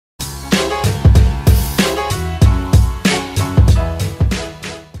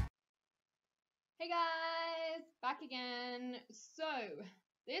back again. So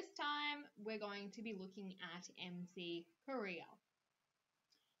this time we're going to be looking at MC Korea.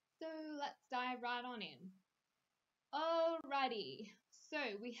 So let's dive right on in. Alrighty, so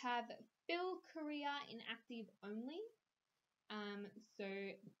we have Fill Korea inactive only. So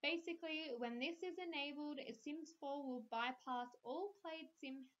basically when this is enabled, Sims 4 will bypass all played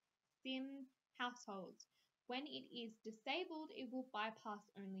sim households. When it is disabled, it will bypass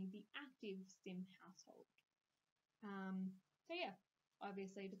only the active sim household. So yeah,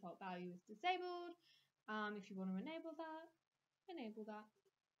 obviously default value is disabled. If you want to enable that, enable that.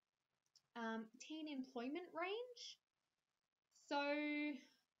 Teen employment range. So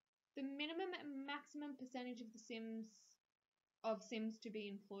the minimum and maximum percentage of the Sims to be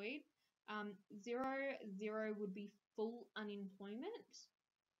employed. 0 would be full unemployment.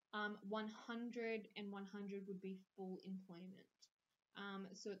 100 and 100 would be full employment.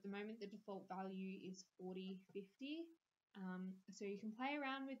 So at the moment the default value is 40, 50. So you can play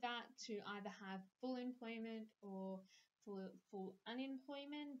around with that to either have full employment or full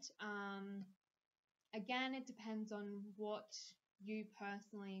unemployment. Again, it depends on what you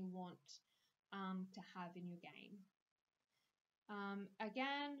personally want to have in your game.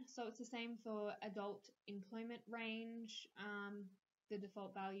 Again, so it's the same for adult employment range. The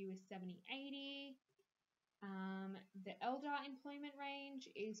default value is 70, 80. The elder employment range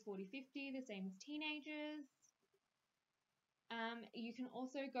is 40, 50, the same as teenagers. You can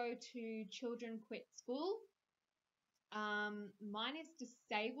also go to children quit school. Mine is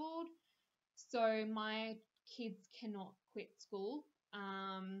disabled, so my kids cannot quit school.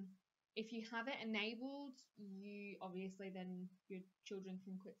 If you have it enabled, you obviously then your children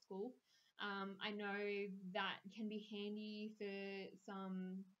can quit school. I know that can be handy for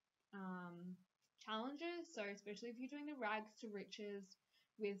some challenges, so especially if you're doing the rags to riches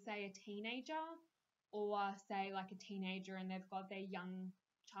with, say, a teenager, or say like a teenager and they've got their young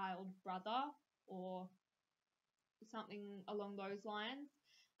child brother or something along those lines.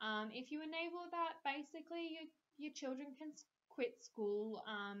 If you enable that, basically your children can quit school,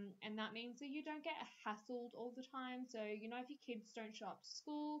 and that means that you don't get hassled all the time. So if your kids don't show up to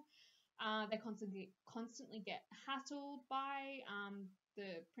school, they constantly get hassled by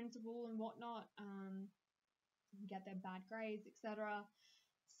the principal and whatnot, get their bad grades, etc.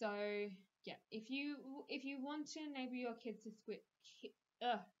 So yeah, if you want to enable your kids to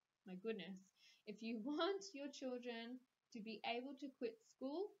my goodness, if you want your children to be able to quit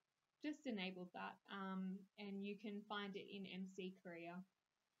school, just enable that, and you can find it in MC Korea.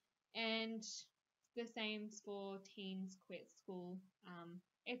 And the same for teens quit school.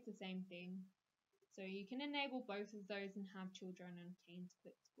 It's the same thing. So you can enable both of those and have children and teens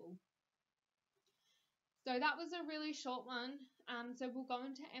quit school. So that was a really short one. So we'll go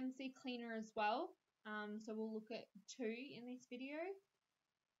into MC Cleaner as well. So we'll look at 2 in this video.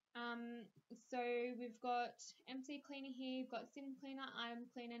 So we've got MC Cleaner here, we've got Sim Cleaner, Item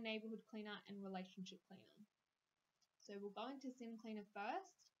Cleaner, Neighborhood Cleaner, and Relationship Cleaner. So we'll go into Sim Cleaner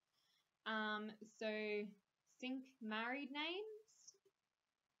first. So sync married names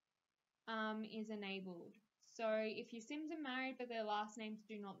is enabled. So if your Sims are married but their last names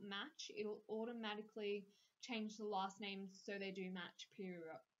do not match, it'll automatically change the last names so they do match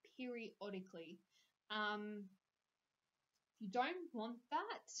periodically. If you don't want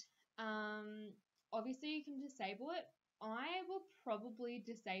that, obviously you can disable it. I will probably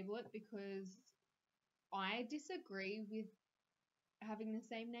disable it because I disagree with having the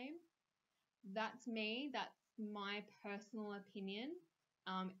same name. That's me. That's my personal opinion.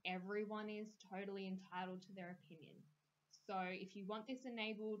 Everyone is totally entitled to their opinion. So if you want this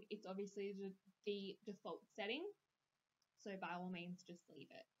enabled, it's obviously the default setting. So by all means, just leave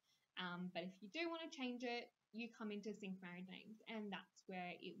it. But if you do want to change it, you come into sync married names, and that's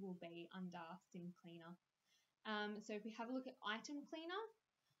where it will be under Sim Cleaner. So if we have a look at Item Cleaner,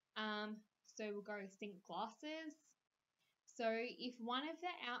 so we'll go sync glasses. So if one of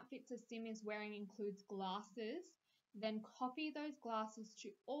the outfits a Sim is wearing includes glasses, then copy those glasses to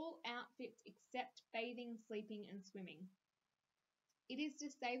all outfits except bathing, sleeping, and swimming. It is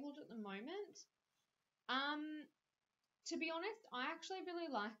disabled at the moment. To be honest, I actually really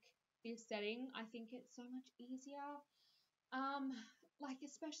like this setting. I think it's so much easier.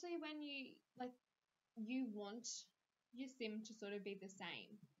 Especially when you want your Sim to sort of be the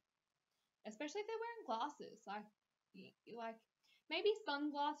same. Especially if they're wearing glasses. Like maybe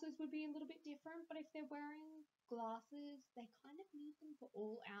sunglasses would be a little bit different, but if they're wearing glasses, they kind of need them for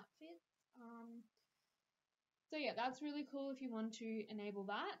all outfits. So yeah, that's really cool if you want to enable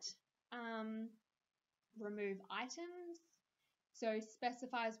that. Remove items. So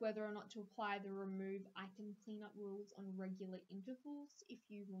specifies whether or not to apply the remove item cleanup rules on regular intervals. If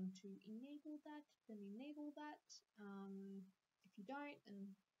you want to enable that, then enable that. If you don't,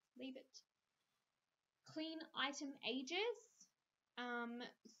 then leave it. Clean item ages.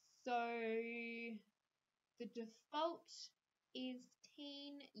 So the default is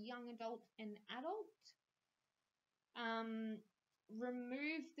teen, young adult, and adult.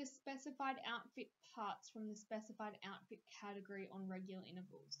 Remove the specified outfit parts from the specified outfit category on regular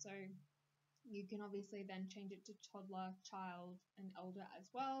intervals. So you can obviously then change it to toddler, child, and elder as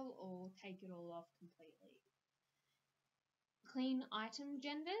well, or take it all off completely. Clean item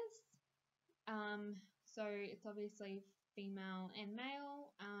genders. So it's obviously female and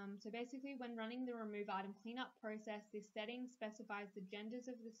male. So basically when running the remove item cleanup process, this setting specifies the genders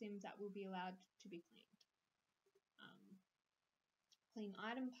of the Sims that will be allowed to be cleaned. Clean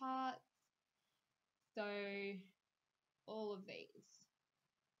item parts. So all of these.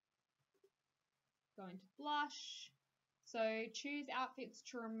 Go into blush. So choose outfits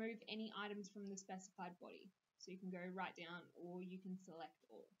to remove any items from the specified body. So you can go right down or you can select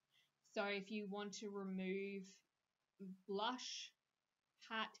all. So if you want to remove blush,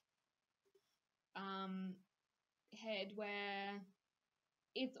 hat, headwear,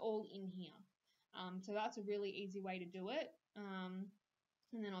 it's all in here. So that's a really easy way to do it.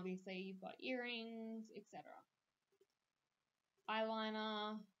 And then obviously you've got earrings, etc.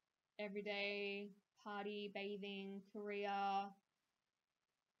 Eyeliner, everyday, party, bathing, career.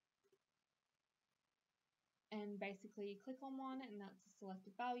 And basically you click on one and that's a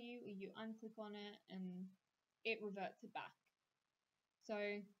selected value, or you unclick on it and it reverts it back. So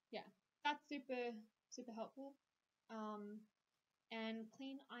yeah, that's super helpful. And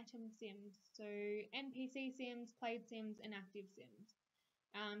clean item sims. So NPC sims, played sims, and active sims.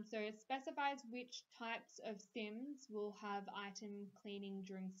 So it specifies which types of sims will have item cleaning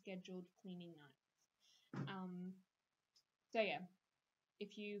during scheduled cleaning nights. So yeah,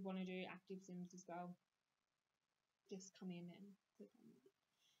 if you want to do active sims as well, just come in and click on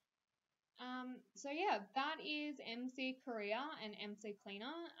that. So yeah, that is MC Career and MC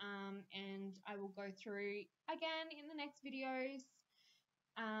Cleaner, and I will go through again in the next videos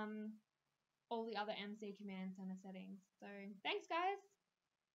all the other MC command center settings. So thanks guys.